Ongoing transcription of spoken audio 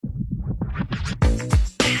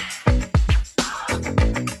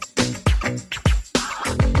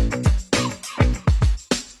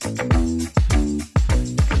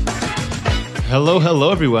Hello,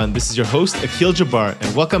 everyone. This is your host, Akil Jabbar,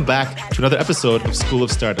 and welcome back to another episode of School of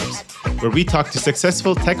Startups, where we talk to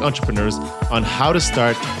successful tech entrepreneurs on how to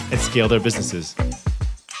start and scale their businesses.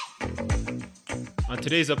 On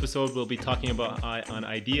today's episode, we'll be talking about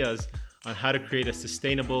ideas on how to create a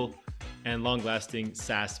sustainable and long-lasting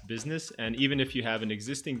SaaS business, and even if you have an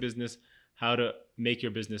existing business, how to make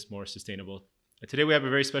your business more sustainable. Today, we have a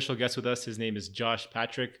very special guest with us. His name is Josh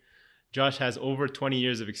Patrick. Josh has over 20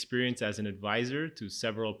 years of experience as an advisor to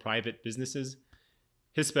several private businesses.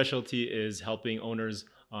 His specialty is helping owners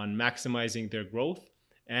on maximizing their growth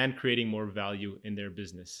and creating more value in their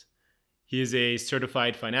business. He is a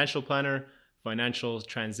certified financial planner, financial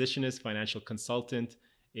transitionist, financial consultant,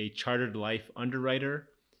 a chartered life underwriter.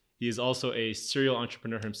 He is also a serial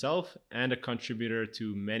entrepreneur himself and a contributor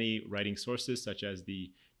to many writing sources such as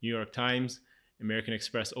the New York Times, American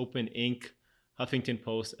Express Open, Inc., Huffington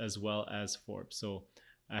Post, as well as Forbes. So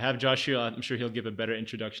I have Josh here. I'm sure he'll give a better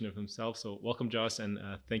introduction of himself. So welcome, Josh, and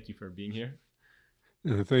thank you for being here.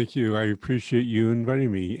 Thank you. I appreciate you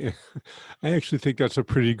inviting me. I actually think that's a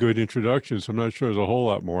pretty good introduction, so I'm not sure there's a whole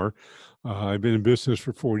lot more. I've been in business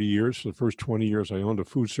for 40 years. For the first 20 years, I owned a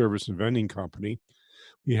food service and vending company.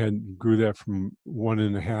 We grew that from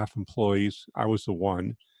 1.5 employees. I was the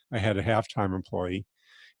one. I had a half-time employee.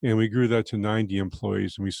 And we grew that to 90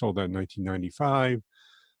 employees, and we sold that in 1995.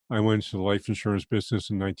 I went into the life insurance business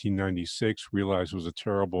in 1996, realized I was a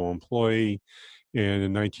terrible employee, and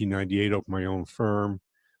in 1998, opened my own firm.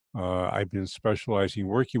 I've been specializing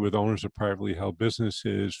working with owners of privately held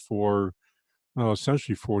businesses for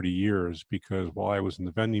essentially 40 years, because while I was in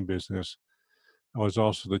the vending business, I was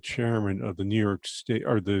also the chairman of the New York State,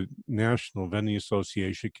 or the National Vending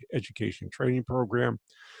Association Education Training Program,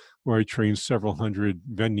 where I trained several hundred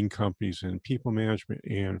vending companies in people management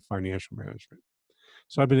and financial management.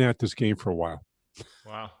 So I've been at this game for a while.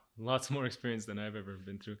 Wow. Lots more experience than I've ever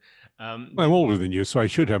been through. I'm older than you, so I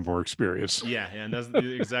should have more experience. Yeah, and that's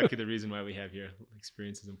exactly the reason why we have here.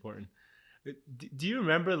 Experience is important. Do you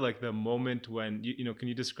remember like the moment when, can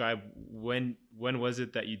you describe when was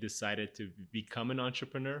it that you decided to become an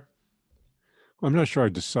entrepreneur? I'm not sure I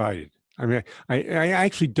decided. I mean, I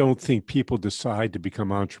actually don't think people decide to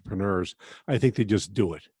become entrepreneurs. I think they just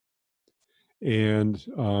do it. And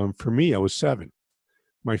for me, I was 7.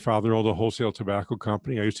 My father owned a wholesale tobacco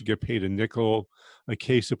company. I used to get paid a nickel a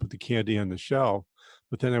case to put the candy on the shelf,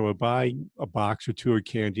 but then I would buy a box or 2 of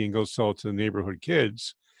candy and go sell it to the neighborhood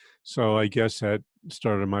kids. So I guess that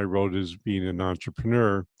started my road as being an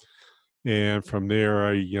entrepreneur. And from there,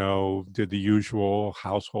 I, did the usual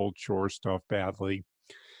household chore stuff badly.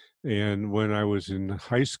 And when I was in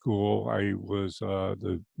high school, I was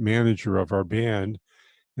the manager of our band,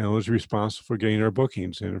 and I was responsible for getting our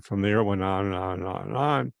bookings. And from there, it went on and on and on and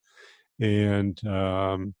on. And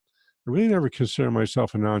I really never consider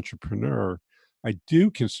myself an entrepreneur. I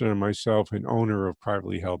do consider myself an owner of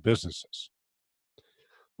privately held businesses.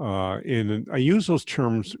 And I use those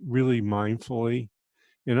terms really mindfully.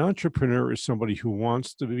 An entrepreneur is somebody who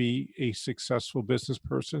wants to be a successful business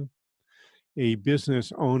person. A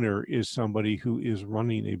business owner is somebody who is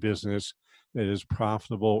running a business that is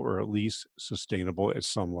profitable or at least sustainable at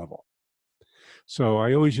some level. So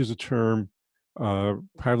I always use the term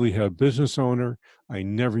privately held business owner. I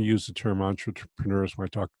never use the term entrepreneurs when I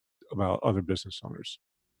talk about other business owners.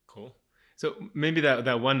 Cool. So maybe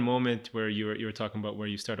that one moment where you were talking about where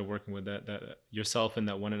you started working with that yourself and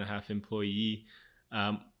that 1.5 employee,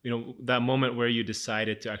 that moment where you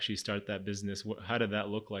decided to actually start that business, how did that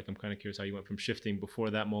look like? I'm kind of curious how you went from shifting before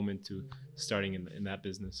that moment to starting in that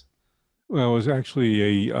business. Well, it was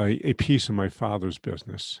actually a piece of my father's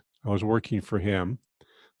business. I was working for him.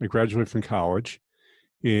 I graduated from college,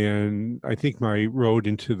 and I think my road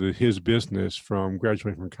into his business from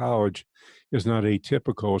graduating from college is not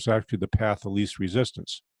atypical. It's actually the path of least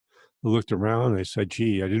resistance. I looked around and I said,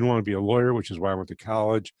 gee, I didn't want to be a lawyer, which is why I went to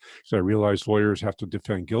college. So I realized lawyers have to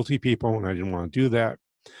defend guilty people, and I didn't want to do that.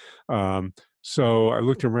 So I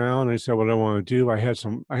looked around and I said, what do I want to do? I had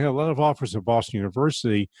a lot of offers at Boston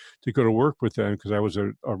University to go to work with them because I was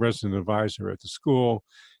a resident advisor at the school,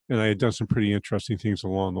 and I had done some pretty interesting things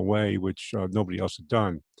along the way, which nobody else had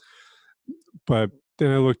done. But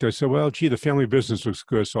then I said, well, gee, the family business looks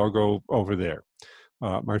good, so I'll go over there.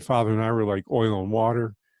 My father and I were like oil and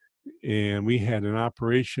water, and we had an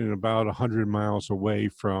operation about 100 miles away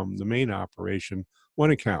from the main operation,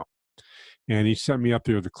 one account. And he sent me up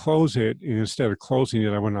there to close it. And instead of closing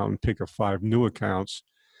it, I went out and picked up 5 new accounts.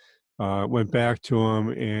 Went back to him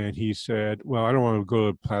and he said, well, I don't want to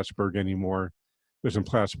go to Plattsburgh anymore. It was in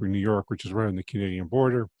Plattsburgh, New York, which is right on the Canadian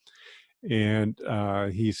border. And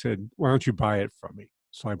he said, why don't you buy it from me?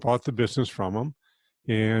 So I bought the business from him,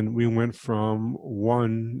 and we went from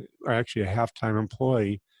actually a half-time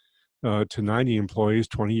employee, to 90 employees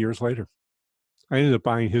 20 years later. I ended up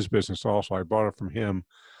buying his business also. I bought it from him,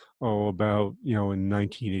 about, in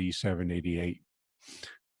 1987, 88.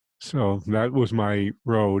 So that was my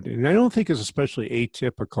road. And I don't think it's especially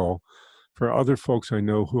atypical for other folks I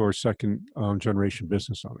know who are second generation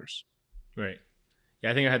business owners. Right.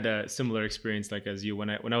 Yeah, I think I had that similar experience like as you when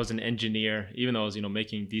I was an engineer. Even though I was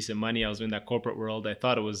making decent money, I was in that corporate world. I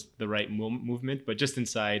thought it was the right movement, but just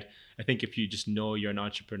inside, I think if you just know you're an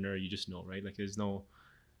entrepreneur, you just know, right? Like there's no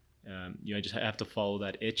just have to follow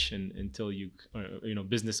that itch, and until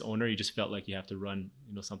business owner, you just felt like you have to run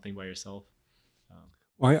something by yourself. Um,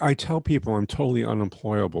 Well, I tell people I'm totally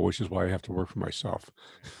unemployable, which is why I have to work for myself.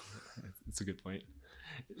 that's a good point.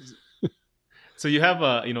 So you have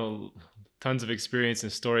tons of experience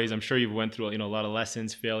and stories. I'm sure you've went through a lot of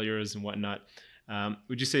lessons, failures, and whatnot.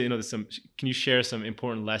 Would you say there's some? Can you share some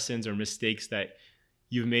important lessons or mistakes that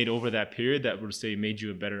you've made over that period that would say made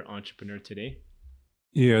you a better entrepreneur today?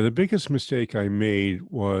 Yeah, the biggest mistake I made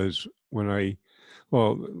was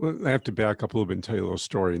well, I have to back up a little bit and tell you a little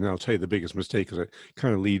story, and then I'll tell you the biggest mistake because it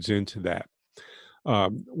kind of leads into that.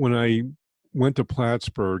 When I went to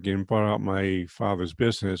Plattsburgh and bought out my father's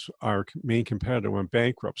business, our main competitor went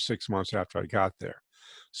bankrupt 6 months after I got there.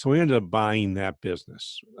 So we ended up buying that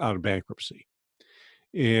business out of bankruptcy.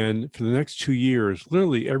 And for the next 2 years,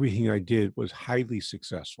 literally everything I did was highly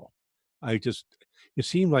successful. It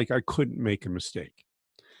seemed like I couldn't make a mistake.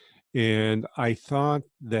 And I thought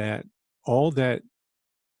that all that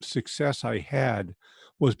success I had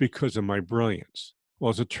was because of my brilliance. Well,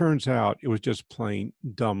 as it turns out, it was just plain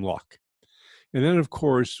dumb luck. And then, of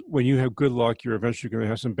course, when you have good luck, you're eventually going to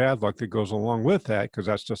have some bad luck that goes along with that because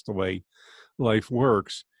that's just the way life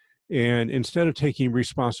works. And instead of taking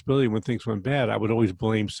responsibility when things went bad, I would always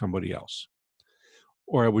blame somebody else,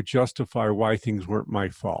 or I would justify why things weren't my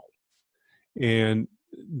fault. And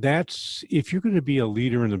that's if you're going to be a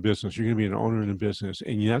leader in the business, you're going to be an owner in the business,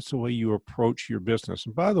 and that's the way you approach your business.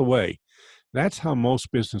 And by the way, that's how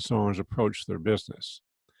most business owners approach their business.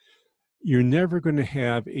 You're never going to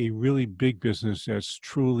have a really big business that's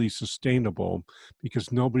truly sustainable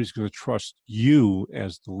because nobody's going to trust you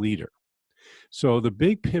as the leader. So the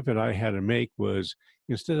big pivot I had to make was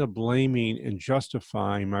instead of blaming and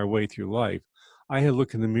justifying my way through life, I had to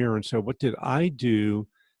look in the mirror and say, what did I do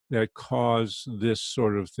that caused this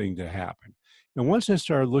sort of thing to happen? And once I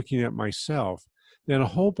started looking at myself, then a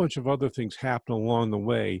whole bunch of other things happened along the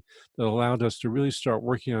way that allowed us to really start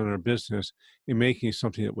working on our business and making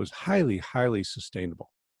something that was highly, highly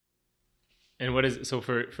sustainable. And what is so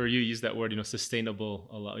for you use that word sustainable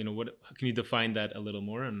a lot. What can you define that a little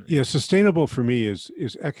more? Yeah, sustainable for me is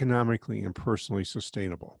economically and personally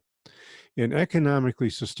sustainable. And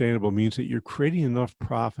economically sustainable means that you're creating enough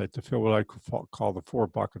profit to fill what I call the four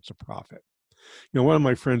buckets of profit. One of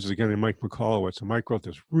my friends is a guy named Mike McCallowitz, and Mike wrote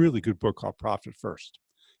this really good book called Profit First.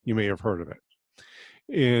 You may have heard of it.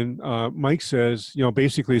 And Mike says,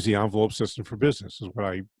 basically, is the envelope system for business is what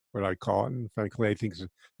I call it, and frankly, I think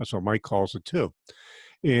that's what Mike calls it too.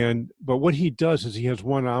 But what he does is he has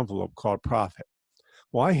one envelope called profit.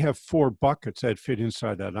 Well, I have four buckets that fit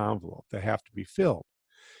inside that envelope that have to be filled.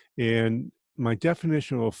 And my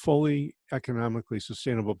definition of a fully economically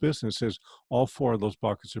sustainable business is all four of those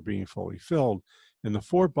buckets are being fully filled. And the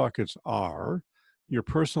four buckets are your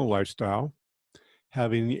personal lifestyle,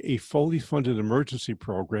 having a fully funded emergency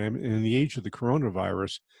program. And in the age of the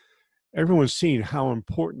coronavirus, everyone's seen how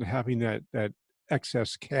important having that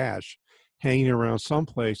excess cash hanging around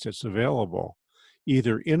someplace that's available,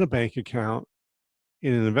 either in a bank account,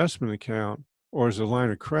 in an investment account, or as a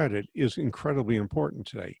line of credit is incredibly important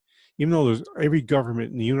today. Even though every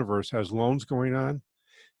government in the universe has loans going on,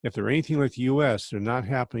 if they're anything like the US, they're not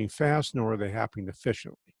happening fast, nor are they happening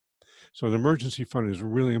efficiently. So an emergency fund is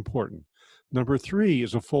really important. Number three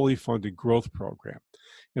is a fully funded growth program.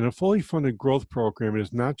 And a fully funded growth program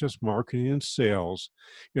is not just marketing and sales,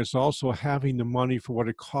 it's also having the money for what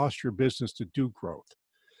it costs your business to do growth.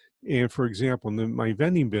 And for example, in my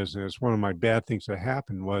vending business, one of my bad things that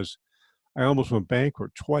happened was I almost went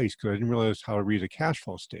bankrupt twice because I didn't realize how to read a cash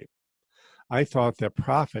flow statement. I thought that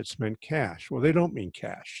profits meant cash. Well, they don't mean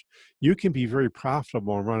cash. You can be very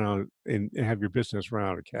profitable and run out and have your business run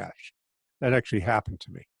out of cash. That actually happened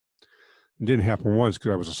to me. It didn't happen once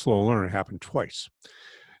because I was a slow learner. It happened twice.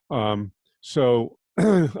 So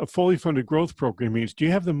a fully funded growth program means, do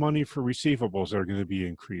you have the money for receivables that are going to be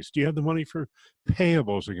increased? Do you have the money for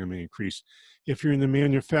payables that are going to be increased? If you're in the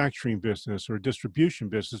manufacturing business or distribution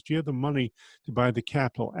business, do you have the money to buy the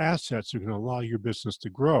capital assets that are going to allow your business to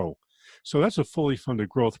grow? So that's a fully funded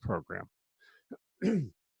growth program.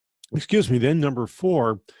 Excuse me. Then number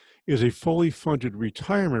four is a fully funded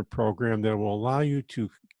retirement program that will allow you to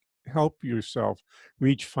help yourself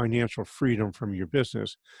reach financial freedom from your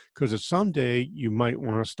business. Because someday you might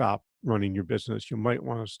want to stop running your business, you might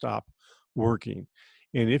want to stop working.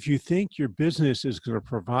 And if you think your business is going to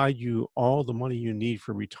provide you all the money you need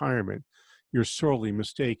for retirement, you're sorely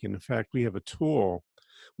mistaken. In fact, we have a tool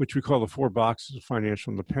which we call the 4 boxes of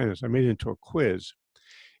financial independence. I made it into a quiz.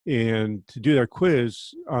 And to do that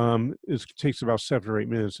quiz, it takes about 7 or 8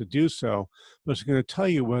 minutes to do so, but it's going to tell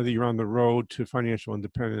you whether you're on the road to financial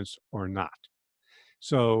independence or not.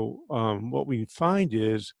 So, what we find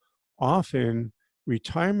is often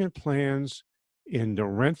retirement plans and the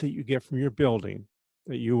rent that you get from your building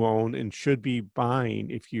that you own and should be buying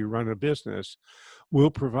if you run a business will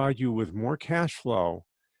provide you with more cash flow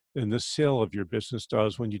than the sale of your business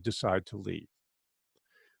does when you decide to leave,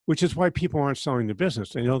 which is why people aren't selling the business.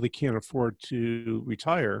 They know they can't afford to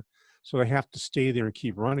retire, so they have to stay there and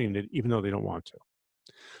keep running it even though they don't want to.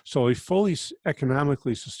 So a fully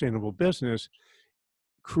economically sustainable business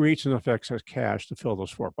creates enough excess cash to fill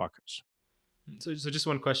those 4 buckets. So just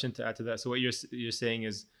one question to add to that. So what you're saying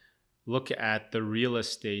is look at the real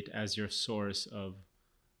estate as your source of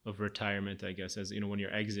retirement, I guess, as you know, when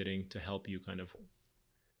you're exiting to help you kind of.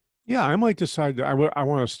 Yeah, I might decide that I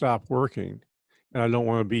want to stop working and I don't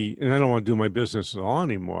want to do my business at all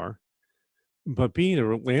anymore. But being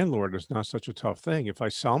a landlord is not such a tough thing. If I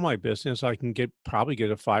sell my business, I can probably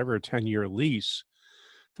get a 5 or 10 year lease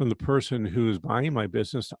from the person who's buying my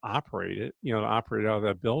business to operate it, to operate out of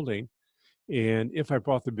that building. And if I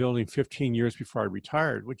bought the building 15 years before I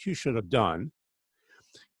retired, which you should have done,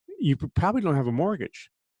 you probably don't have a mortgage.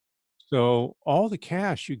 So all the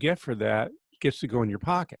cash you get for that gets to go in your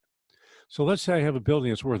pocket. So let's say I have a building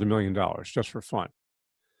that's worth $1 million just for fun.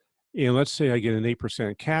 And let's say I get an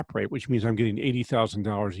 8% cap rate, which means I'm getting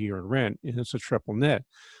 $80,000 a year in rent, and it's a triple net,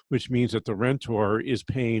 which means that the rentor is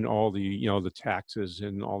paying all the taxes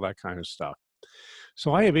and all that kind of stuff.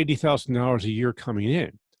 So I have $80,000 a year coming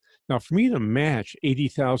in. Now, for me to match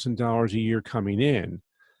 $80,000 a year coming in,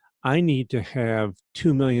 I need to have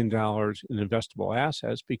 $2 million in investable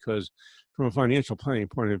assets because from a financial planning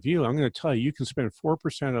point of view, I'm going to tell you, you can spend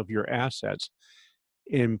 4% of your assets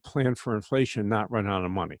and plan for inflation, not run out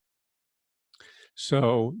of money.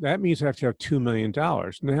 So that means I have to have $2 million.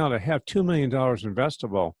 Now, to have $2 million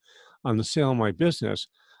investable on the sale of my business,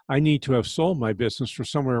 I need to have sold my business for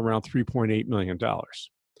somewhere around $3.8 million.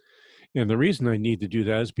 And the reason I need to do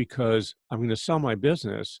that is because I'm going to sell my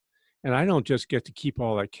business, and I don't just get to keep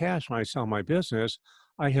all that cash when I sell my business.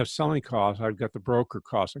 I have selling costs. I've got the broker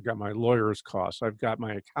costs. I've got my lawyer's costs. I've got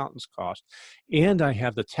my accountant's costs. And I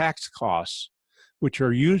have the tax costs, which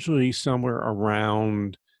are usually somewhere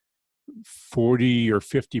around 40 or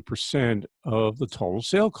 50% of the total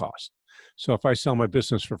sale cost. So if I sell my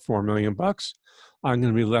business for $4 million, I'm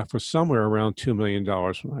going to be left with somewhere around $2 million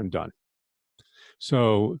when I'm done.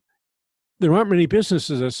 So there aren't many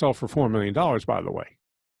businesses that sell for $4 million, by the way.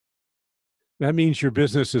 That means your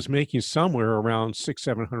business is making somewhere around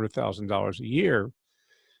 $600,000-700,000 a year.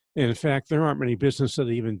 And in fact, there aren't many businesses that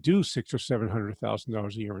even do $600,000 or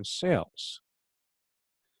 $700,000 a year in sales.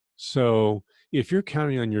 So if you're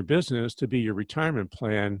counting on your business to be your retirement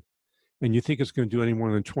plan and you think it's going to do any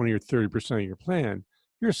more than 20 or 30% of your plan,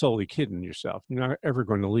 you're solely kidding yourself. You're not ever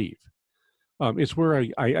going to leave. It's where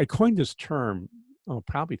I coined this term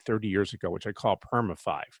probably 30 years ago, which I call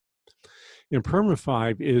Perma-5. And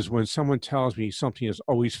Perma-5 is when someone tells me something is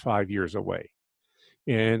always 5 years away.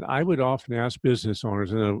 And I would often ask business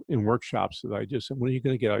owners in workshops that I just said, when are you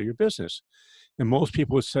going to get out of your business? And most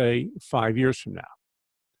people would say 5 years from now.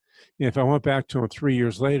 And if I went back to them 3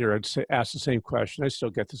 years later, I'd ask the same question. I still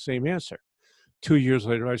get the same answer. 2 years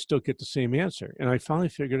later, I still get the same answer. And I finally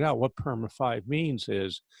figured out what Perma-5 means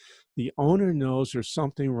is the owner knows there's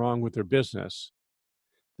something wrong with their business.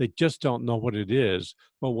 They just don't know what it is.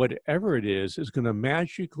 But whatever it is going to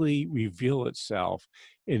magically reveal itself,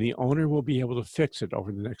 and the owner will be able to fix it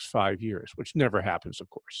over the next 5 years, which never happens, of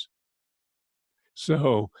course.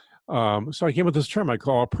 So, so I came up with this term I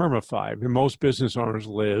call Perma-5, and most business owners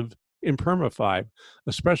live in Perma-5,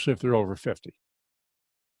 especially if they're over 50.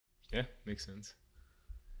 Yeah, makes sense.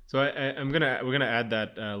 So we're gonna add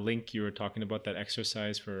that link you were talking about, that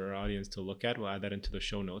exercise for our audience to look at. We'll add that into the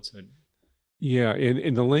show notes. Yeah,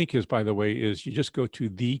 and the link is, by the way, is you just go to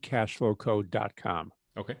thecashflowcode.com.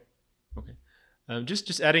 Okay. Okay.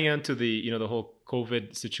 Just adding on to the whole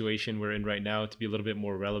COVID situation we're in right now to be a little bit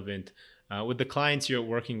more relevant. With the clients you're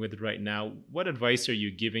working with right now, what advice are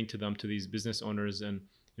you giving to them, to these business owners, and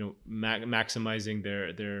maximizing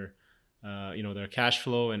their their cash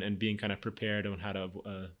flow, and being kind of prepared on how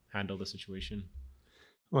to handle the situation.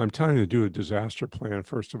 Well, I'm telling you to do a disaster plan,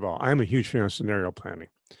 first of all. I'm a huge fan of scenario planning.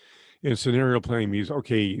 And scenario planning means,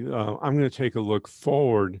 okay, I'm going to take a look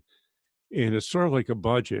forward, and it's sort of like a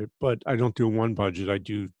budget, but I don't do one budget. I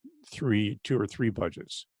do two or three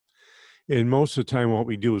budgets. And most of the time, what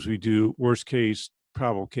we do is we do worst case,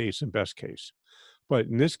 probable case, and best case. But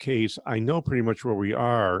in this case, I know pretty much where we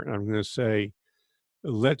are. And I'm going to say,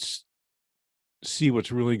 let's see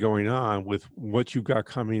what's really going on with what you've got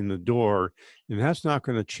coming in the door. And that's not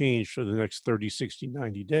going to change for the next 30, 60,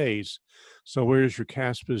 90 days. So where's your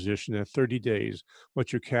cash position at 30 days?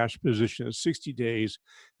 What's your cash position at 60 days?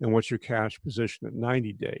 And what's your cash position at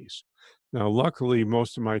 90 days? Now, luckily,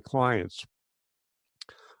 most of my clients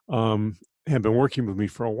have been working with me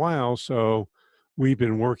for a while. So we've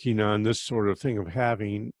been working on this sort of thing of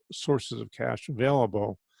having sources of cash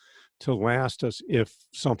available to last us if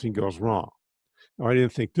something goes wrong. Now, I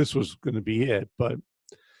didn't think this was going to be it, but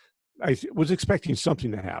I was expecting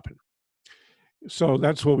something to happen. So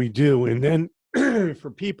that's what we do. And then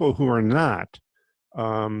for people who are not,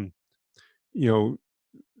 um, you know,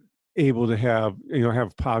 able to have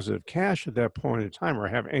positive cash at that point in time, or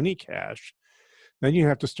have any cash, then you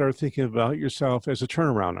have to start thinking about yourself as a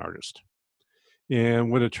turnaround artist.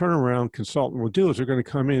 And what a turnaround consultant will do is they're going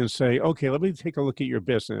to come in and say, okay, let me take a look at your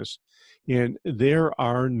business. And there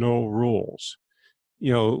are no rules.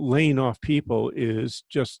 Laying off people is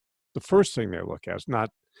just the first thing they look at. It's not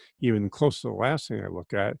even close to the last thing they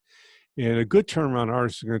look at. And a good turnaround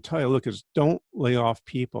artist is going to tell you, look, is don't lay off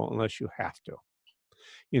people unless you have to.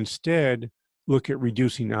 Instead, look at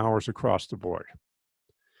reducing hours across the board.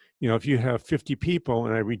 If you have 50 people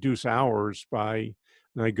and I reduce hours and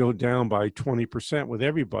I go down by 20% with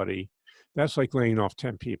everybody, that's like laying off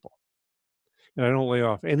 10 people. And I don't lay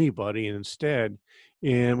off anybody.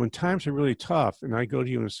 And when times are really tough and I go to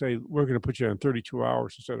you and say, we're going to put you on 32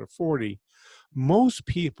 hours instead of 40, most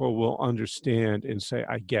people will understand and say,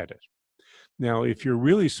 I get it. Now, if you're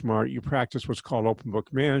really smart, you practice what's called open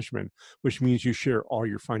book management, which means you share all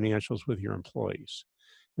your financials with your employees.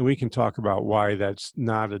 And we can talk about why that's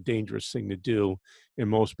not a dangerous thing to do. And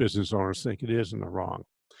most business owners think it is, and they're wrong.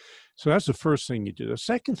 So that's the first thing you do. The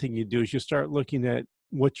second thing you do is you start looking at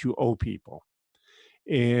what you owe people.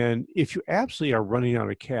 And if you absolutely are running out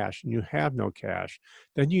of cash and you have no cash,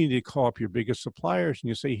 then you need to call up your biggest suppliers and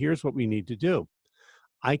you say, here's what we need to do.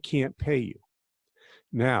 I can't pay you.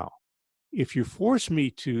 Now, if you force me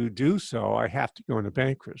to do so, I have to go into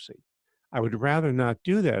bankruptcy. I would rather not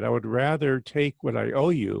do that. I would rather take what I owe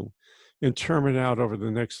you and term it out over the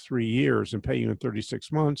next 3 years and pay you in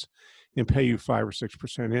 36 months and pay you 5 or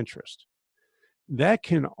 6% interest. That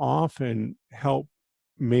can often help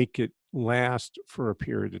make it last for a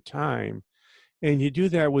period of time. And you do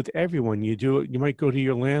that with everyone. You might go to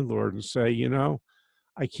your landlord and say,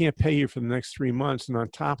 I can't pay you for the next 3 months. And on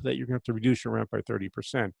top of that, you're going to have to reduce your rent by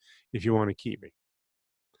 30% if you want to keep me.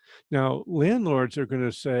 Now, landlords are going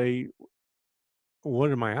to say,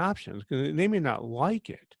 what are my options? Because they may not like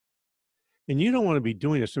it. And you don't want to be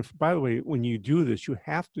doing this. And by the way, when you do this, you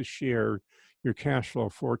have to share your cash flow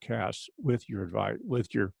forecasts with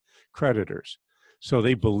with your creditors, so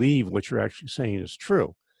they believe what you're actually saying is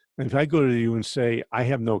true. And if I go to you and say, I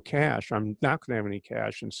have no cash, I'm not going to have any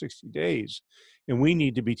cash in 60 days, and we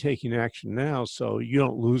need to be taking action now so you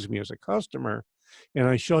don't lose me as a customer, and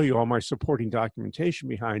I show you all my supporting documentation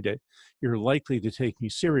behind it, you're likely to take me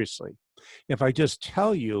seriously. If I just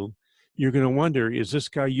tell you, you're going to wonder, is this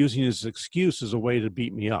guy using his excuse as a way to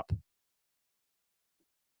beat me up?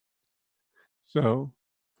 So,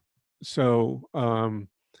 so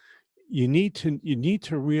you need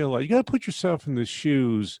to realize, you got to put yourself in the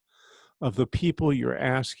shoes of the people you're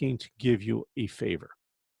asking to give you a favor.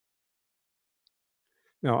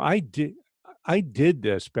 Now, I did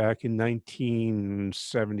this back in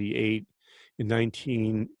 1978, in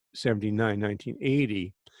 1979,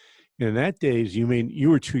 1980. And in that days, you weren't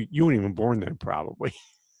even born then, probably.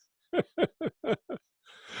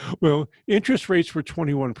 Well, interest rates were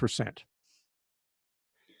 21%.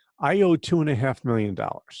 I owed $2.5 million.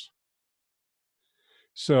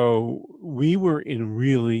 So we were in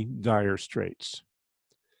really dire straits.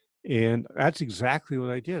 And that's exactly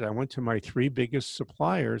what I did. I went to my three biggest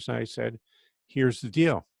suppliers and I said, here's the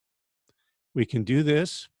deal. We can do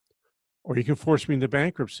this, or you can force me into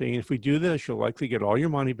bankruptcy. And if we do this, you'll likely get all your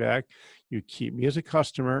money back. You keep me as a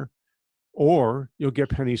customer, or you'll get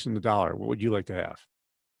pennies in the dollar. What would you like to have?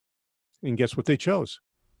 And guess what they chose?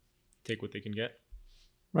 Take what they can get.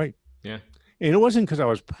 Right. Yeah. And it wasn't because I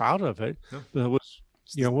was proud of it, No. but it was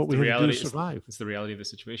what It's we the had to do to reality. survive. It's the reality of the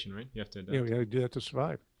situation, right? You have to Yeah, we adapt. had to do that to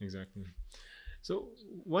survive. Exactly. So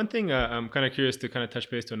one thing I'm kind of curious to kind of touch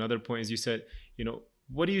base to another point is you said,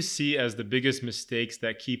 what do you see as the biggest mistakes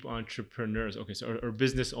that keep entrepreneurs, okay, so or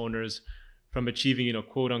business owners from achieving,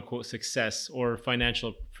 quote unquote success or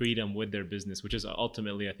financial freedom with their business, which is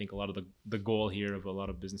ultimately, I think, a lot of the goal here of a lot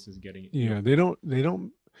of businesses getting, Yeah, they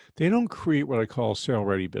don't create what I call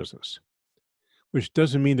sale-ready business, which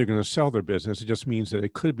doesn't mean they're going to sell their business. It just means that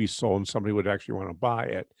it could be sold and somebody would actually want to buy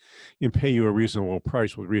it and pay you a reasonable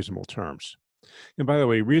price with reasonable terms. And by the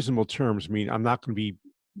way, reasonable terms mean I'm not going to be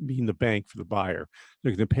in the bank for the buyer.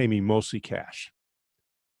 They're going to pay me mostly cash.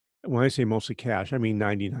 And when I say mostly cash, I mean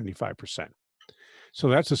 90, 95%. So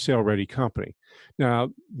that's a sale-ready company.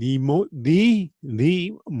 Now, the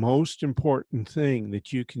most important thing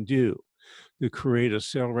that you can do to create a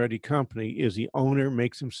sale-ready company is the owner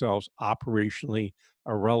makes themselves operationally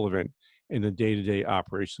irrelevant in the day-to-day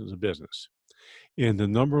operations of business. And the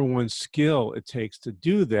number one skill it takes to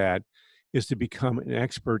do that is to become an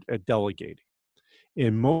expert at delegating.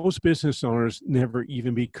 And most business owners never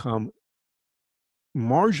even become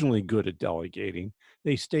marginally good at delegating.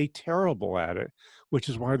 They stay terrible at it, which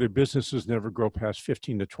is why their businesses never grow past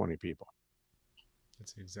 15 to 20 people.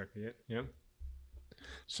 That's exactly it. Yeah.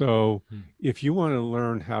 So Hmm. if you want to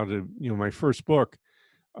learn how to, my first book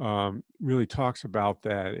really talks about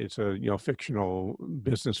that. It's a, fictional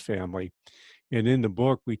business family. And in the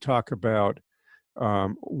book, we talk about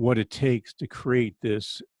what it takes to create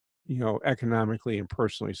this, economically and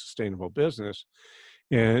personally sustainable business.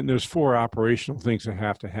 And there's four operational things that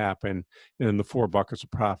have to happen, and the four buckets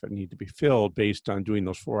of profit need to be filled based on doing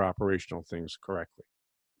those four operational things correctly.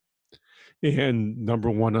 And number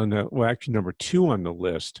one on the, well, actually number two on the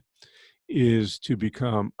list is to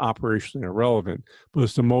become operationally irrelevant, but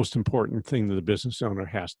it's the most important thing that the business owner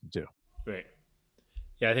has to do. Right.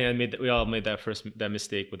 Yeah, I think we all made that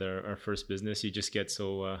mistake with our first business. You just get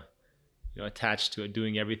so attached to it,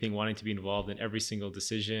 doing everything, wanting to be involved in every single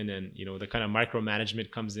decision, and the kind of micromanagement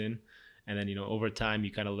comes in, and then over time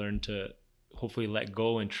you kind of learn to hopefully let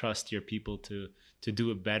go and trust your people to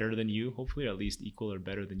do it better than you, hopefully, or at least equal or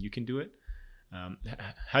better than you can do it.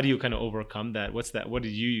 How do you kind of overcome that? What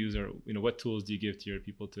did you use, or what tools do you give to your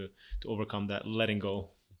people to overcome that letting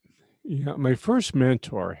go? Yeah, my first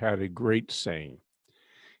mentor had a great saying,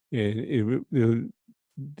 and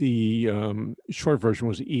the short version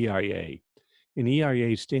was EIA, and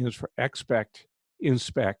EIA stands for expect,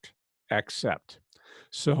 inspect, accept.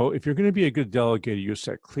 So if you're going to be a good delegator, you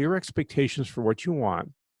set clear expectations for what you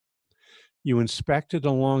want, you inspect it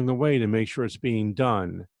along the way to make sure it's being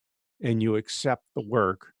done, and you accept the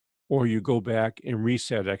work, or you go back and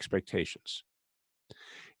reset expectations.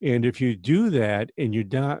 And if you do that and you're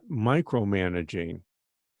not micromanaging,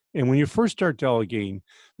 and when you first start delegating,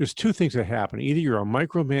 there's two things that happen. Either you're a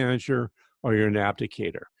micromanager or you're an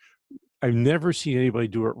abdicator. I've never seen anybody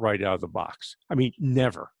do it right out of the box. I mean,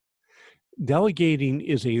 never. Delegating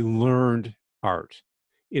is a learned art.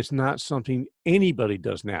 It's not something anybody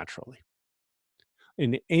does naturally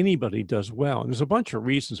and anybody does well. And there's a bunch of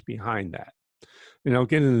reasons behind that. And I'll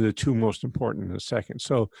get into the two most important in a second.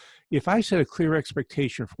 So if I set a clear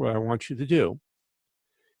expectation for what I want you to do,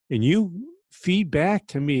 and you feed back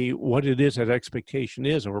to me what it is that expectation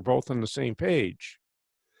is, and we're both on the same page,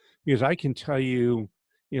 because I can tell you,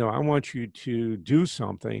 I want you to do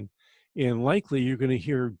something, and likely you're going to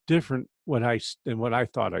hear different than what I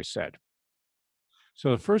thought I said.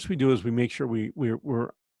 So the first we do is we make sure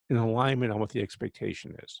we're in alignment on what the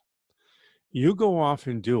expectation is. You go off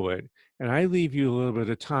and do it, and I leave you a little bit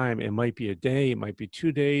of time. It might be a day, it might be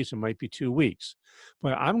 2 days, it might be 2 weeks,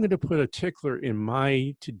 but I'm going to put a tickler in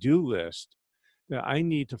my to-do list that I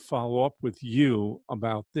need to follow up with you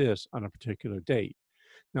about this on a particular date.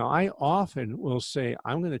 Now, I often will say,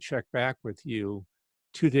 I'm going to check back with you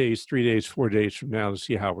 2 days, 3 days, 4 days from now to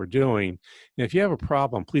see how we're doing. And if you have a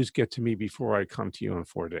problem, please get to me before I come to you in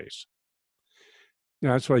 4 days.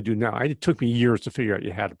 Now, that's what I do now. It took me years to figure out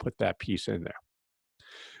you had to put that piece in there.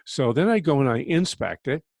 So then I go and I inspect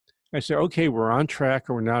it. I say, okay, we're on track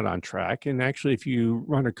or we're not on track. And actually, if you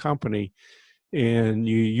run a company and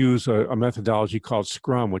you use a methodology called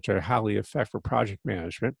Scrum, which I highly effect for project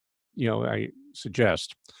management, I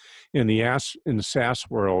suggest in the SaaS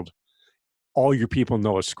world, all your people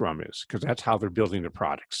know what Scrum is because that's how they're building their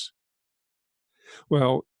products.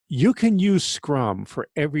 Well, you can use Scrum for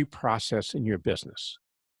every process in your business,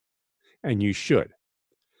 and you should.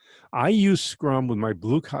 I use Scrum with my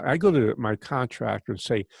I go to my contractor and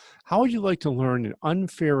say, how would you like to learn an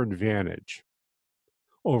unfair advantage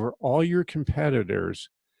over all your competitors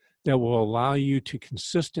that will allow you to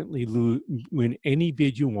consistently win any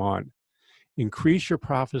bid you want, increase your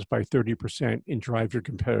profits by 30%, and drive your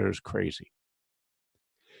competitors crazy.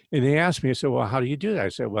 And they asked me, I said, well, how do you do that? I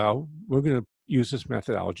said, well, we're going to use this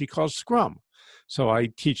methodology called Scrum. So I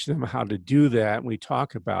teach them how to do that, and we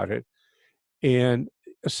talk about it. And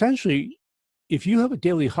essentially, if you have a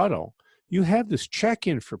daily huddle, you have this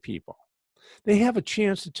check-in for people. They have a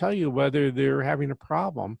chance to tell you whether they're having a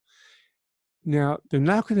problem. Now, they're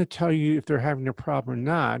not going to tell you if they're having a problem or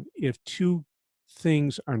not if two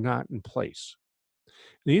things are not in place.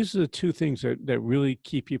 These are the two things that really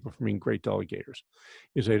keep people from being great delegators,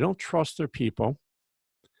 is they don't trust their people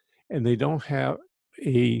and they don't have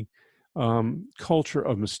a culture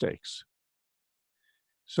of mistakes.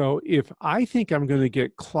 So if I think I'm going to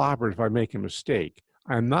get clobbered if I make a mistake,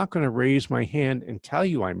 I'm not going to raise my hand and tell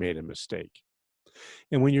you I made a mistake.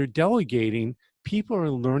 And when you're delegating, people are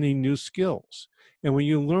learning new skills. And when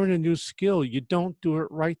you learn a new skill, you don't do it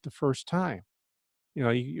right the first time. You know,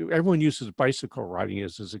 everyone uses bicycle riding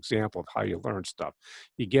as this example of how you learn stuff.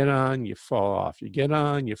 You get on, you fall off. You get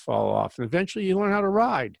on, you fall off. And eventually you learn how to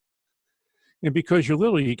ride. And because you're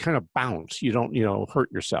little, you kind of bounce. You don't,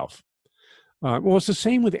 hurt yourself. Well, it's the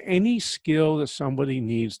same with any skill that somebody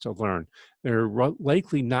needs to learn. They're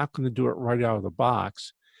likely not going to do it right out of the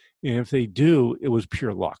box. And if they do, it was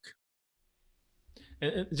pure luck.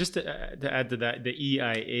 And just to add to that, the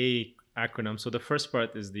EIA acronym. So the first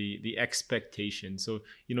part is the expectation. So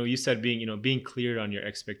you said being clear on your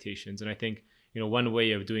expectations, and I think one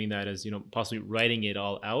way of doing that is possibly writing it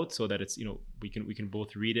all out so that it's we can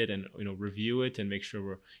both read it and review it and make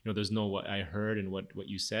sure we're there's no what I heard and what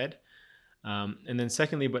you said. And then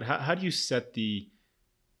secondly, but how do you set the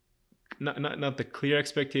not the clear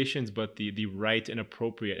expectations, but the right and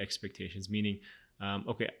appropriate expectations? Meaning,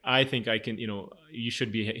 okay, I think I can, you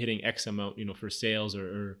should be hitting X amount, for sales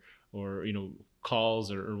or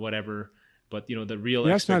calls or whatever. But the real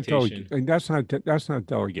expectation. That's not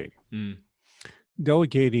delegating. Mm.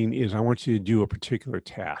 Delegating is I want you to do a particular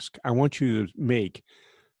task. I want you to make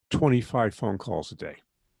 25 phone calls a day.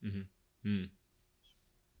 Mm-hmm. Mm.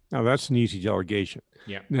 Now, that's an easy delegation.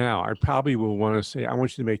 Yeah. Now, I probably will want to say, I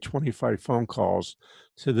want you to make 25 phone calls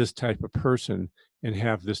to this type of person and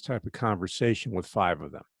have this type of conversation with 5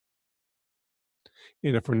 of them.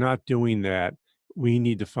 And if we're not doing that, we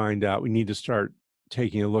need to find out, we need to start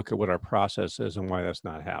taking a look at what our process is and why that's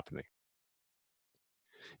not happening.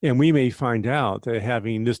 And we may find out that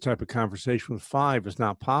having this type of conversation with 5 is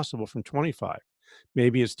not possible from 25.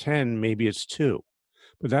 Maybe it's 10, maybe it's 2.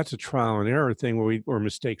 But that's a trial and error thing where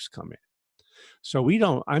mistakes come in. So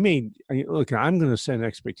look, I'm going to set an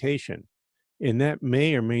expectation, and that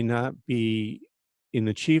may or may not be an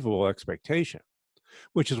achievable expectation,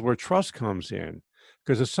 which is where trust comes in.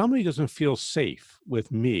 Because if somebody doesn't feel safe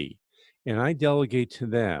with me and I delegate to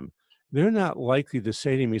them, they're not likely to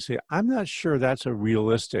say to me, I'm not sure that's a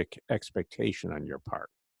realistic expectation on your part.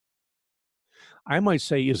 I might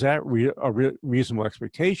say, is that a reasonable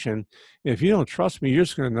expectation? If you don't trust me, you're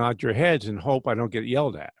just going to nod your heads and hope I don't get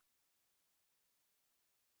yelled at.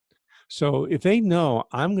 So if they know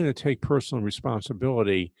I'm going to take personal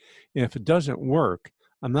responsibility, and if it doesn't work,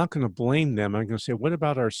 I'm not going to blame them. I'm going to say, what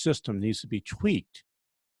about our system needs to be tweaked?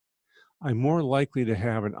 I'm more likely to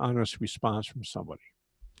have an honest response from somebody.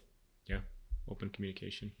 Yeah. Open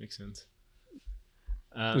communication makes sense.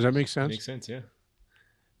 Does that make sense? Makes sense. Yeah.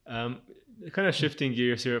 Kind of shifting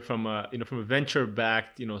gears here from a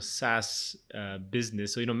venture-backed SaaS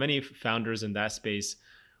business. So many founders in that space,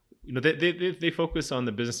 they focus on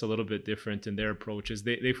the business a little bit different in their approaches.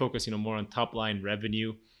 They focus more on top line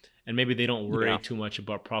revenue, and maybe they don't worry too much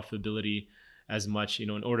about profitability as much in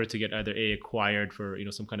order to get either acquired for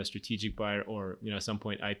some kind of strategic buyer or at some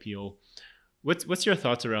point IPO. What's your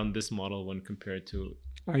thoughts around this model when compared to?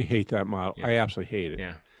 I hate that model. Yeah. I absolutely hate it.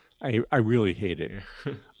 Yeah. I really hate it.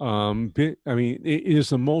 Yeah. It is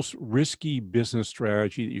the most risky business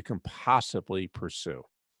strategy that you can possibly pursue.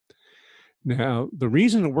 Now, the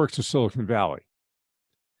reason it works in Silicon Valley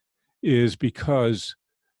is because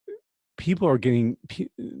people are getting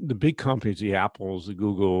the big companies, the Apples, the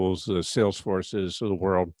Googles, the Salesforces of the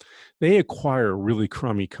world, they acquire really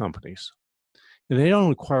crummy companies. And they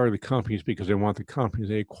don't acquire the companies because they want the companies.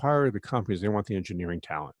 They acquire the companies, they want the engineering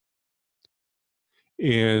talent.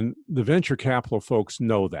 And the venture capital folks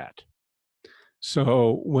know that.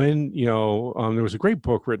 So when, there was a great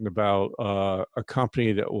book written about a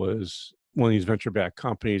company that was one of these venture-backed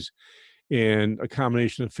companies, and a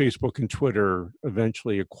combination of Facebook and Twitter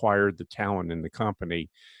eventually acquired the talent in the company.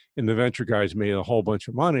 And the venture guys made a whole bunch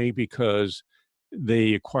of money because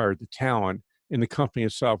they acquired the talent, and the company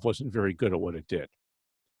itself wasn't very good at what it did.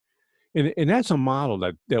 And that's a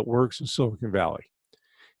model that works in Silicon Valley.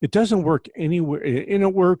 It doesn't work anywhere, and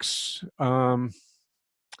it works. I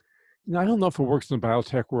don't know if it works in the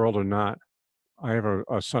biotech world or not. I have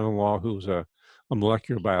a son-in-law who's a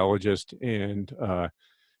molecular biologist, and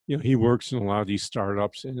he works in a lot of these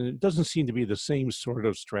startups, and it doesn't seem to be the same sort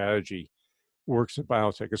of strategy works in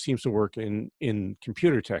biotech. It seems to work in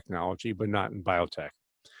computer technology, but not in biotech.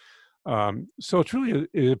 So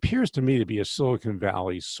it appears to me to be a Silicon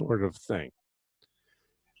Valley sort of thing,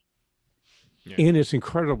 Yeah, and it's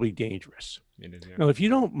incredibly dangerous. it is. Yeah. Now, if you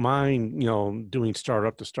don't mind, doing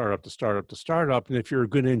startup to startup to startup to startup, and if you're a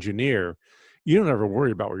good engineer, you don't ever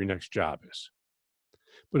worry about where your next job is.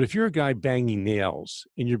 But if you're a guy banging nails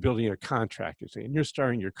and you're building a contract, and you're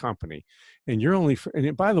starting your company, and you're only,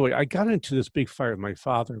 and by the way, I got into this big fight with my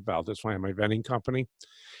father about this when I had my vending company,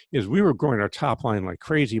 is we were growing our top line like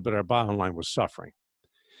crazy, but our bottom line was suffering.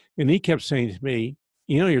 And he kept saying to me,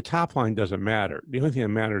 your top line doesn't matter. The only thing that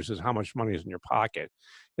matters is how much money is in your pocket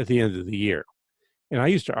at the end of the year. And I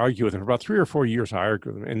used to argue with him for about 3 or 4 years. I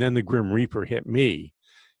argued with him, and then the Grim Reaper hit me.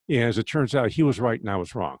 And as it turns out, he was right and I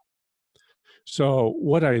was wrong. So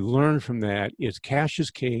what I learned from that is cash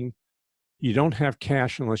is king. You don't have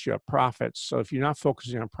cash unless you have profits. So if you're not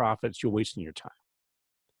focusing on profits, you're wasting your time.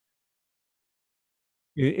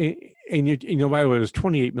 And by the way, there's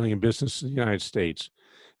 28 million businesses in the United States,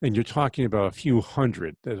 and you're talking about a few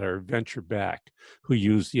hundred that are venture backed who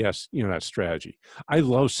use that strategy. I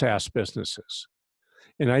love SaaS businesses,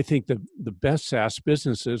 and I think the best SaaS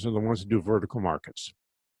businesses are the ones that do vertical markets.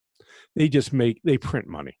 They print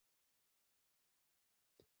money.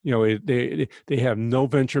 They have no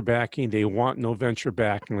venture backing. They want no venture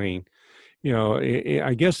backing.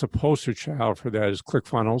 I guess the poster child for that is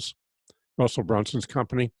ClickFunnels, Russell Brunson's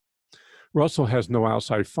company. Russell has no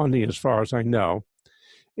outside funding as far as I know.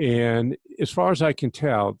 And as far as I can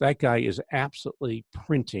tell, that guy is absolutely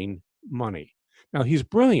printing money. Now, he's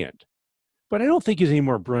brilliant, but I don't think he's any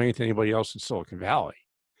more brilliant than anybody else in Silicon Valley.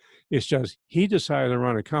 It's just he decided to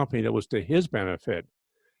run a company that was to his benefit,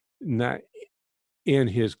 not in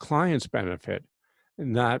his client's benefit,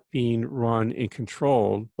 not being run and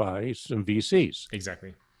controlled by some VCs.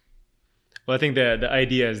 Exactly. Well, I think the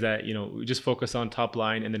idea is that we just focus on top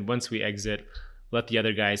line, and then once we exit, let the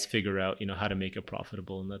other guys figure out how to make it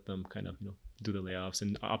profitable, and let them kind of do the layoffs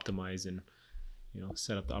and optimize and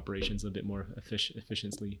set up the operations a bit more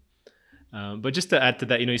efficiently. But just to add to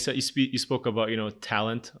that, you spoke about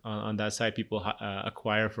talent on that side. People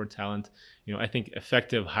acquire for talent. I think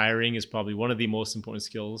effective hiring is probably one of the most important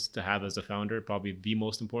skills to have as a founder, probably the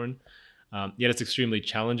most important. Yet it's extremely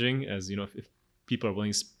challenging, as if people are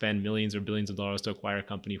willing to spend millions or billions of dollars to acquire a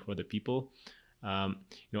company for the people.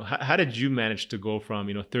 How did you manage to go from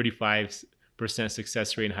 35%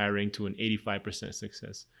 success rate in hiring to an 85%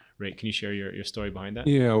 success rate? Can you share your story behind that?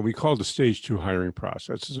 Yeah, we call it the stage 2 hiring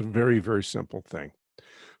process. It's a very, very simple thing.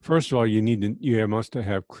 First of all, you must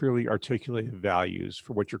have clearly articulated values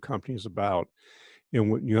for what your company is about,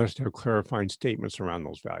 and you must have clarifying statements around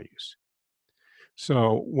those values.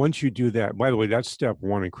 So once you do that, by the way, that's step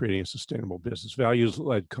 1 in creating a sustainable business.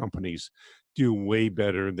 Values-led companies do way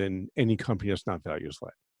better than any company that's not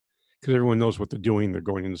values-led, because everyone knows what they're doing. They're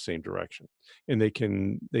going in the same direction, and they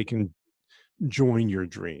can join your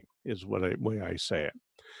dream, is way I say it.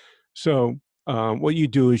 So what you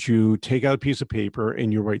do is you take out a piece of paper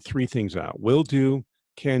and you write 3 things out: will do,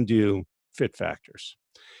 can do, fit factors.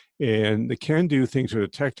 And the can do things are the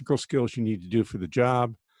technical skills you need to do for the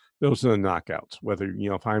job. Those are the knockouts. Whether,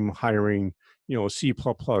 if I'm hiring, a C++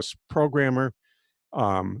 programmer,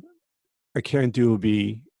 a can do would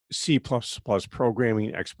be C++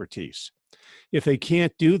 programming expertise. If they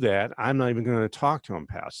can't do that, I'm not even going to talk to them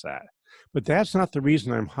past that. But that's not the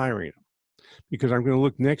reason I'm hiring them, because I'm going to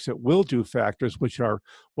look next at will do factors, which are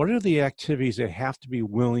what are the activities they have to be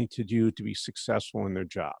willing to do to be successful in their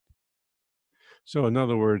job. So in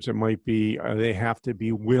other words, it might be they have to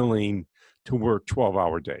be willing to work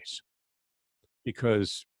 12-hour days,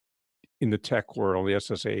 because in the tech world, the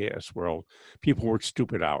SaaS world, people work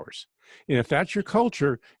stupid hours. And if that's your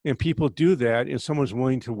culture and people do that, and someone's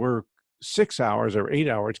willing to work 6 hours or 8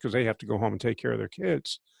 hours because they have to go home and take care of their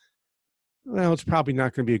kids, well, it's probably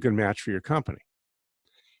not going to be a good match for your company.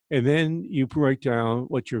 And then you break down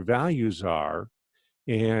what your values are.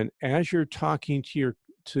 And as you're talking to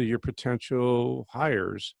your potential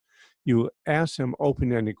hires, you ask them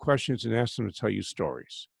open-ended questions and ask them to tell you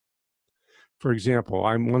stories. For example,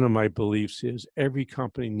 one of my beliefs is every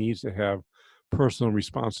company needs to have personal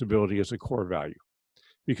responsibility as a core value.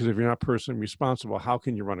 Because if you're not personally responsible, how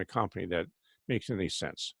can you run a company that makes any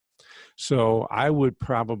sense? So I would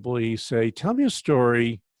probably say, tell me a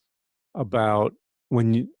story about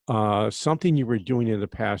when something you were doing in the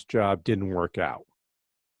past job didn't work out,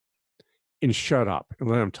 and shut up and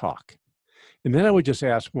let them talk. And then I would just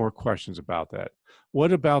ask more questions about that.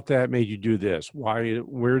 What about that made you do this? Why?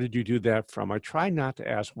 Where did you do that from? I try not to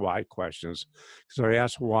ask why questions, because I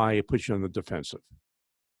ask why, it puts you on the defensive.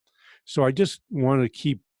 So I just want to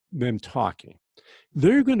keep them talking.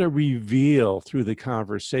 They're going to reveal through the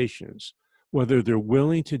conversations whether they're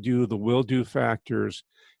willing to do the will do factors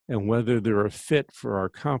and whether they're a fit for our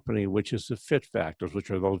company, which is the fit factors, which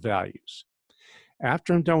are those values.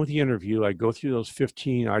 After I'm done with the interview, I go through those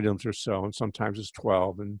 15 items or so, and sometimes it's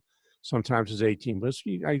 12 and sometimes it's 18, but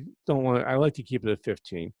I don't want, I like to keep it at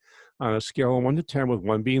 15. On a scale of 1 to 10, with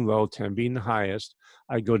 1 being low, 10 being the highest,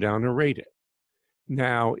 I go down and rate it.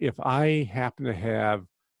 Now, if I happen to have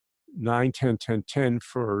 9, 10, 10, 10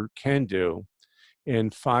 for can do,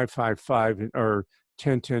 and 5, 5, 5, or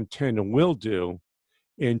 10, 10, 10 and will do,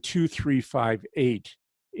 and 2, 3, 5, 8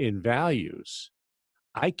 in values,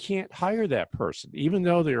 I can't hire that person, even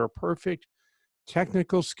though they're a perfect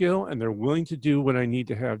technical skill and they're willing to do what I need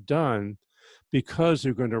to have done, because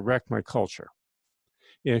they're going to wreck my culture.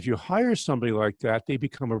 And if you hire somebody like that, they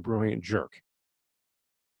become a brilliant jerk.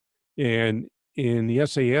 And in the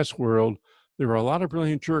SAS world, there are a lot of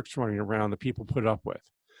brilliant jerks running around that people put up with.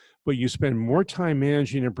 But you spend more time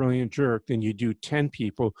managing a brilliant jerk than you do 10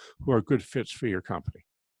 people who are good fits for your company.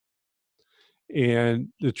 And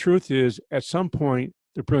the truth is, at some point,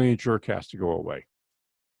 the brilliant jerk has to go away.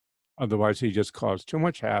 Otherwise, he just caused too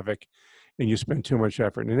much havoc and you spend too much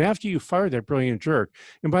effort. And after you fire that brilliant jerk,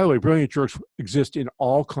 and by the way, brilliant jerks exist in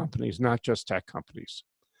all companies, not just tech companies.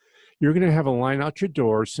 You're going to have a line out your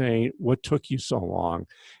door saying, "What took you so long?"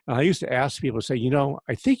 And I used to ask people, say,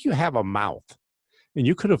 "I think you have a mouth and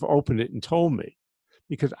you could have opened it and told me,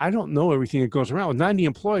 because I don't know everything that goes around. With 90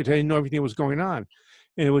 employees, I didn't know everything that was going on.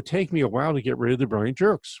 And it would take me a while to get rid of the brilliant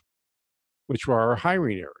jerks, which were our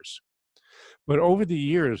hiring errors." But over the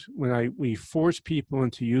years, when we force people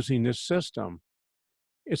into using this system,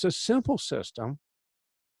 it's a simple system,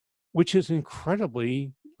 which is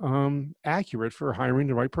incredibly accurate for hiring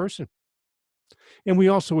the right person. And we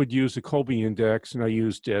also would use the Colby Index, and I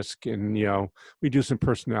use DISC, and we do some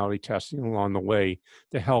personality testing along the way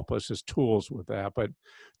to help us as tools with that. But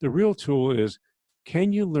the real tool is,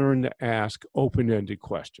 can you learn to ask open-ended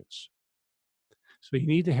questions? So you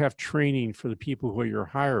need to have training for the people who are your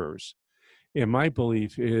hirers. And my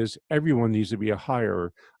belief is everyone needs to be a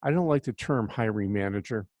hirer. I don't like the term hiring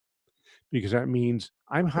manager, because that means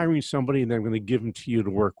I'm hiring somebody and then I'm going to give them to you to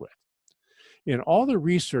work with. And all the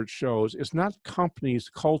research shows it's not company's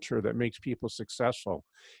culture that makes people successful.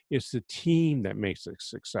 It's the team that makes it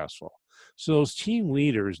successful. So those team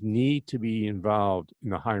leaders need to be involved in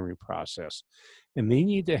the hiring process. And they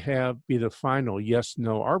need to be the final yes,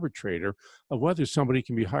 no arbitrator of whether somebody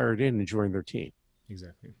can be hired in and join their team.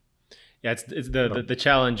 Exactly. Yeah, it's the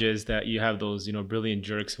challenge is that you have those brilliant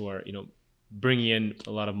jerks who are bringing in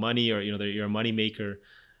a lot of money, or you're a money maker,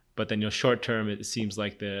 but then short term it seems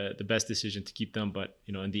like the best decision to keep them, but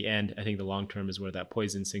in the end I think the long term is where that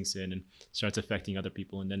poison sinks in and starts affecting other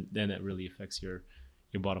people, and then it really affects your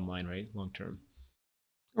bottom line, right, long term.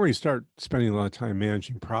 Or you start spending a lot of time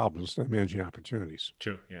managing problems, not managing opportunities.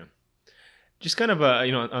 True. Yeah. Just kind of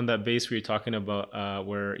on that base where you're talking about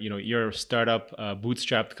where you're a startup,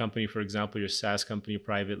 bootstrapped company, for example, your SaaS company,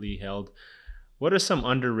 privately held. What are some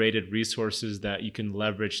underrated resources that you can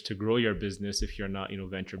leverage to grow your business if you're not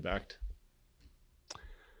venture backed?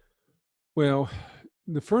 Well,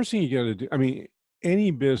 the first thing you got to do, I mean,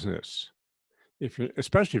 any business,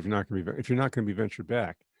 especially if you're not going to be venture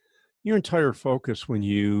backed, your entire focus when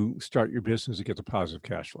you start your business is to get the positive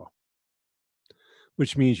cash flow,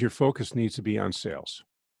 which means your focus needs to be on sales,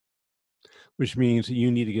 which means that you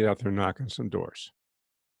need to get out there and knock on some doors.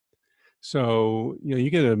 So,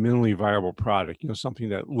 you get a minimally viable product, something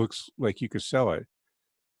that looks like you could sell it.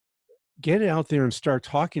 Get it out there and start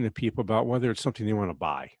talking to people about whether it's something they want to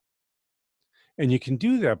buy. And you can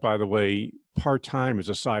do that, by the way, part-time as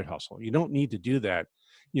a side hustle. You don't need to do that,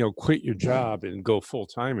 quit your job and go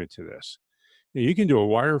full-time into this. You can do a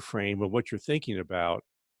wireframe of what you're thinking about,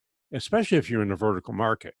 especially if you're in a vertical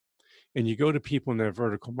market. And you go to people in that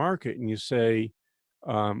vertical market and you say,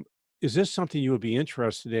 um, is this something you would be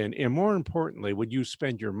interested in? And more importantly, would you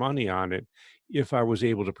spend your money on it if I was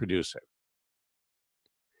able to produce it?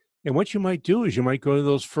 And what you might do is you might go to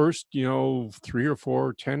those first, 3 or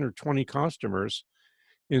 4, 10 or 20 customers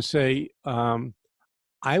and say,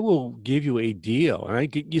 I will give you a deal.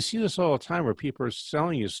 And you see this all the time where people are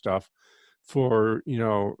selling you stuff for,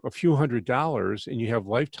 a few $100s, and you have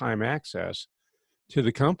lifetime access to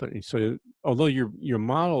the company. So although your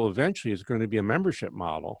model eventually is going to be a membership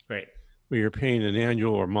model Right. where you're paying an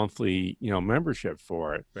annual or monthly, membership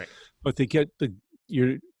for it, Right. but to get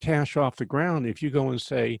your cash off the ground, if you go and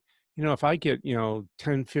say, if I get, $10,000,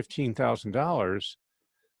 $15,000,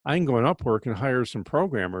 I can go on Upwork and hire some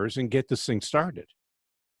programmers and get this thing started.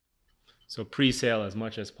 So pre-sale as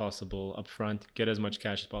much as possible upfront, get as much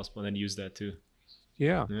cash as possible, and then use that too.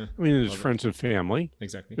 Yeah. Yeah. I mean, there's Love it. friends and family,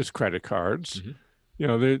 Exactly. there's credit cards,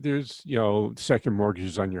 Hmm. there's, second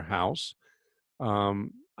mortgages on your house.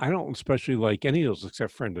 I don't especially like any of those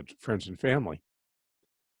except friends and family.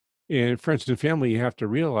 And friends and family, you have to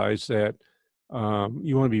realize that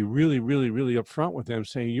you want to be really, really, really upfront with them,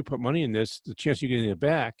 saying you put money in this, the chance you're getting it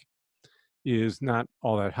back is not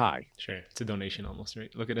all that high. Sure. It's a donation almost, right?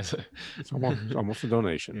 Look at it. It's almost a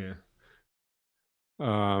donation.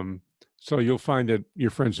 Yeah. Um, so you'll find that your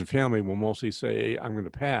friends and family will mostly say, I'm going to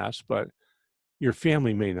pass, but your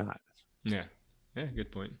family may not. Yeah. Yeah.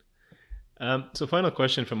 Good point. So final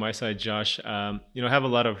question from my side, Josh. I have a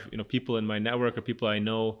lot of people in my network or people I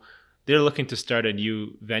know. They're looking to start a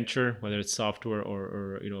new venture, whether it's software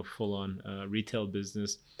or full on retail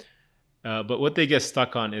business. But what they get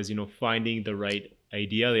stuck on is finding the right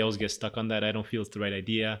idea. They always get stuck on that. I don't feel it's the right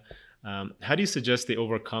idea. How do you suggest they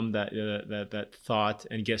overcome that thought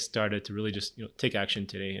and get started to really just take action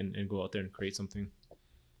today and go out there and create something?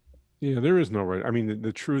 Yeah, there is no right. I mean,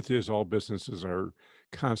 the truth is all businesses are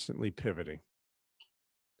constantly pivoting.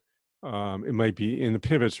 It might be, and the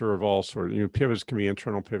pivots are of all sorts. Pivots can be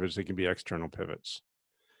internal pivots, they can be external pivots.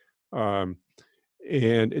 Um,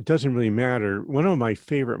 and it doesn't really matter. One of my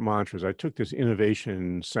favorite mantras, I took this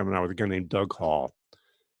innovation seminar with a guy named Doug Hall,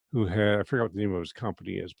 who had, I forgot what the name of his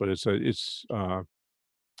company is, but he's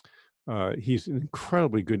an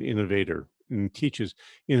incredibly good innovator and teaches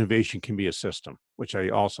innovation can be a system, which I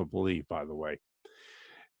also believe, by the way.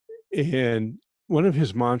 And one of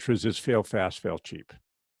his mantras is fail fast, fail cheap.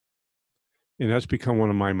 And that's become one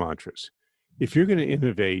of my mantras. If you're going to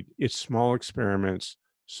innovate, it's small experiments,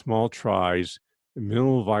 small tries, a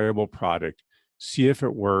minimal viable product. See if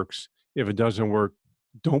it works. If it doesn't work,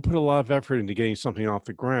 don't put a lot of effort into getting something off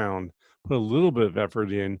the ground. Put a little bit of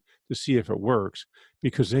effort in to see if it works,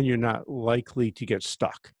 because then you're not likely to get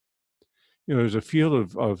stuck. There's a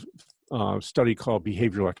field of study called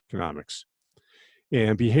behavioral economics.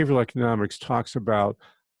 And behavioral economics talks about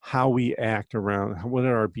how we act around, what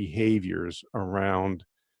are our behaviors around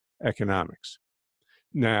economics.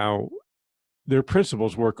 Now, their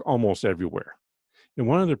principles work almost everywhere. And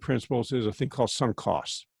one of the principles is a thing called sunk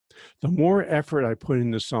costs. The more effort I put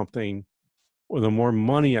into something, or the more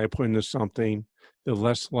money I put into something, the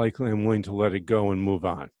less likely I'm willing to let it go and move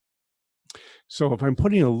on. So if I'm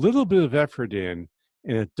putting a little bit of effort in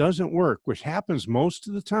and it doesn't work, which happens most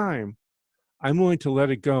of the time, I'm willing to let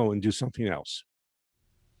it go and do something else.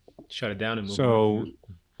 Shut it down and move So,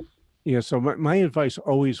 on. so my advice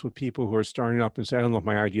always with people who are starting up and say, I don't know if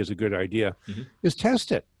my idea is a good idea, is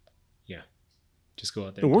test it. Yeah. Just go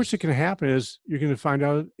out there. The worst that can happen is you're going to find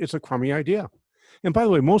out it's a crummy idea. And by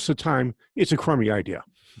the way, most of the time, it's a crummy idea.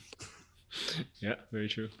 Yeah, very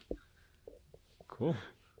true. Cool.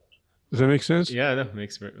 Does that make sense? Yeah, that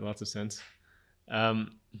makes lots of sense.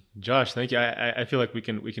 Josh, thank you. I feel like we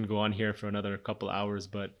can go on here for another couple hours,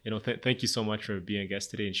 but thank you so much for being a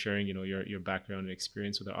guest today and sharing your background and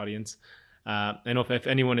experience with our audience. I know if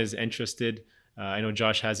anyone is interested, I know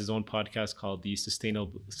Josh has his own podcast called the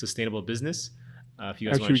Sustainable Business. If you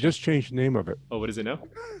guys Actually, we just changed the name of it. Oh, what is it now?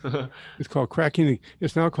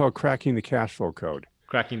 It's now called Cracking the Cash Flow Code.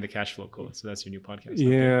 Cracking the Cash Flow Code. So that's your new podcast. Yeah,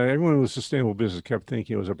 okay. Everyone with sustainable business kept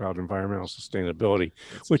thinking it was about environmental sustainability,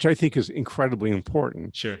 which I think is incredibly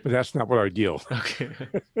important. Sure. But that's not what I deal. Okay.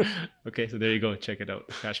 Okay, so there you go. Check it out.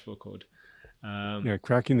 Cash Flow Code.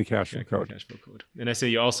 Cracking the Cash Flow Code. Cash Flow Code. And I say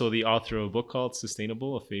you're also the author of a book called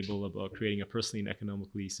Sustainable, a fable about creating a personally and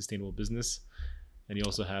economically sustainable business. And you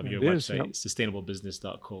also have your website,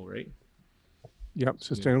 sustainablebusiness.co, right? Yep,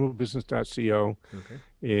 sustainablebusiness.co. Okay.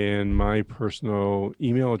 And my personal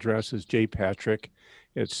email address is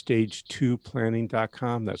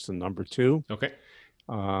jpatrick@stage2planning.com. That's the number 2. Okay.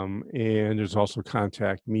 And there's also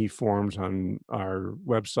contact me forms on our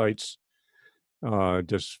websites.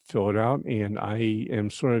 Just fill it out. And I am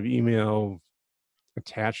sort of email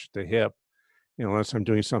attached to hip. Unless I'm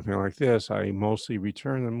doing something like this, I mostly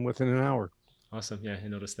return them within an hour. Awesome. Yeah, I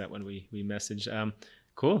noticed that when we messaged.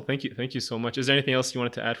 Cool. Thank you. Thank you so much. Is there anything else you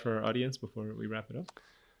wanted to add for our audience before we wrap it up?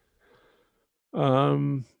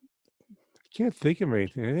 I can't think of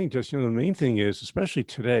anything. I think just, the main thing is, especially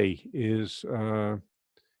today, is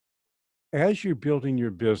as you're building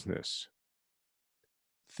your business,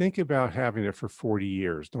 think about having it for 40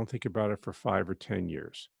 years. Don't think about it for 5 or 10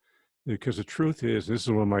 years. Because the truth is, this is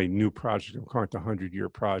one of my new projects. I'm calling it the 100-year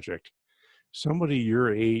project. Somebody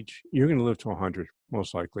your age, you're going to live to 100,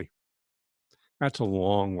 most likely. That's a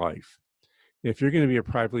long life. If you're going to be a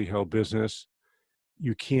privately held business,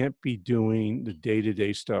 you can't be doing the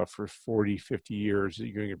day-to-day stuff for 40, 50 years that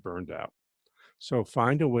you're going to get burned out. So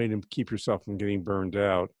find a way to keep yourself from getting burned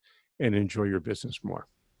out and enjoy your business more.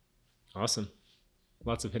 Awesome.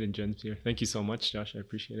 Lots of hidden gems here. Thank you so much, Josh. I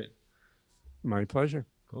appreciate it. My pleasure.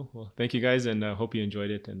 Cool. Well, thank you guys, and hope you enjoyed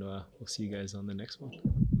it, and we'll see you guys on the next one.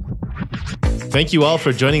 Thank you all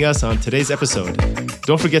for joining us on today's episode.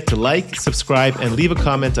 Don't forget to like, subscribe, and leave a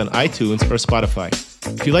comment on iTunes or Spotify.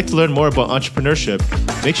 If you'd like to learn more about entrepreneurship,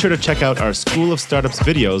 make sure to check out our School of Startups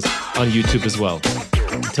videos on YouTube as well.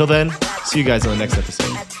 Until then, see you guys on the next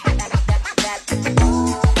episode.